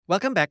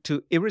Welcome back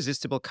to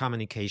Irresistible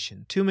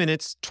Communication. 2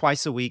 minutes,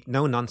 twice a week,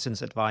 no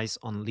nonsense advice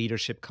on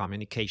leadership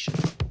communication.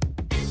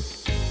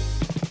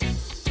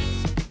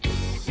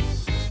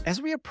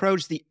 As we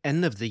approach the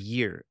end of the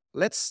year,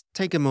 let's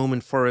take a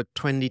moment for a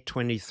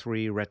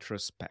 2023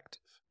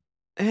 retrospective.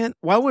 And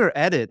while we're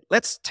at it,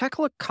 let's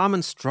tackle a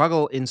common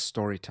struggle in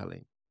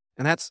storytelling,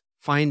 and that's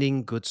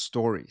finding good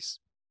stories.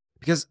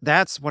 Because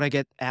that's what I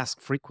get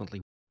asked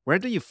frequently. Where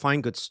do you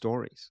find good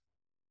stories?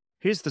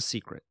 Here's the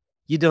secret.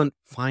 You don't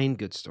find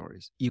good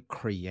stories, you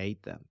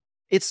create them.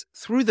 It's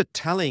through the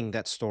telling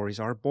that stories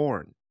are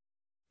born.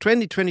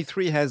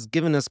 2023 has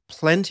given us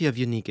plenty of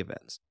unique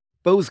events,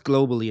 both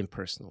globally and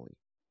personally.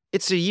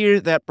 It's a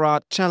year that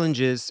brought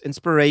challenges,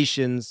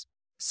 inspirations,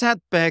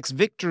 setbacks,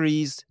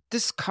 victories,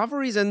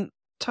 discoveries, and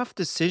tough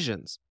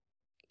decisions.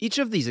 Each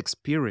of these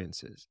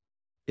experiences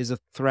is a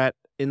thread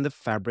in the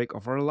fabric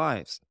of our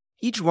lives,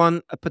 each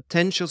one a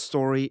potential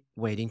story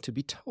waiting to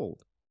be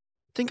told.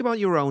 Think about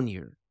your own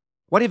year.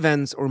 What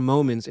events or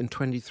moments in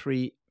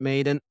 23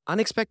 made an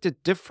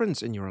unexpected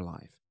difference in your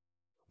life?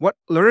 What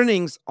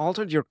learnings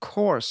altered your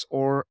course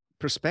or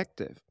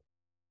perspective?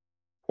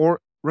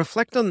 Or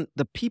reflect on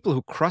the people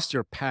who crossed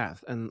your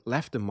path and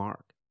left a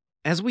mark.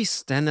 As we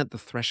stand at the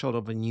threshold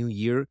of a new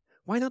year,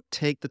 why not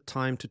take the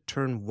time to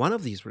turn one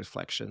of these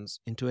reflections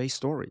into a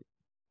story?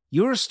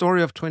 Your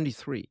story of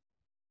 23.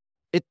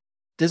 It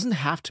doesn't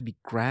have to be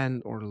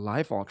grand or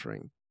life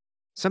altering.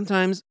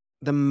 Sometimes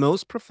the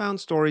most profound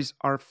stories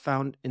are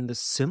found in the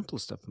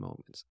simplest of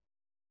moments.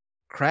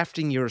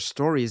 Crafting your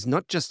story is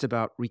not just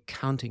about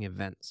recounting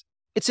events,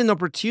 it's an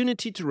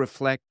opportunity to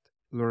reflect,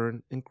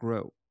 learn, and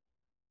grow.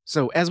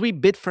 So, as we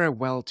bid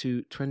farewell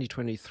to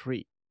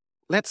 2023,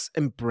 let's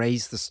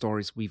embrace the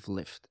stories we've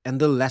lived and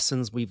the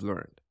lessons we've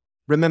learned.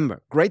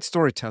 Remember, great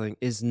storytelling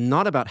is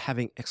not about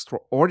having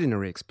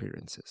extraordinary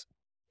experiences.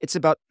 It's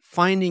about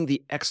finding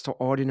the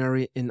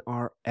extraordinary in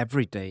our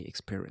everyday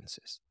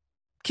experiences.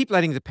 Keep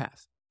lighting the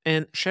path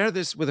and share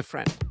this with a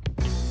friend.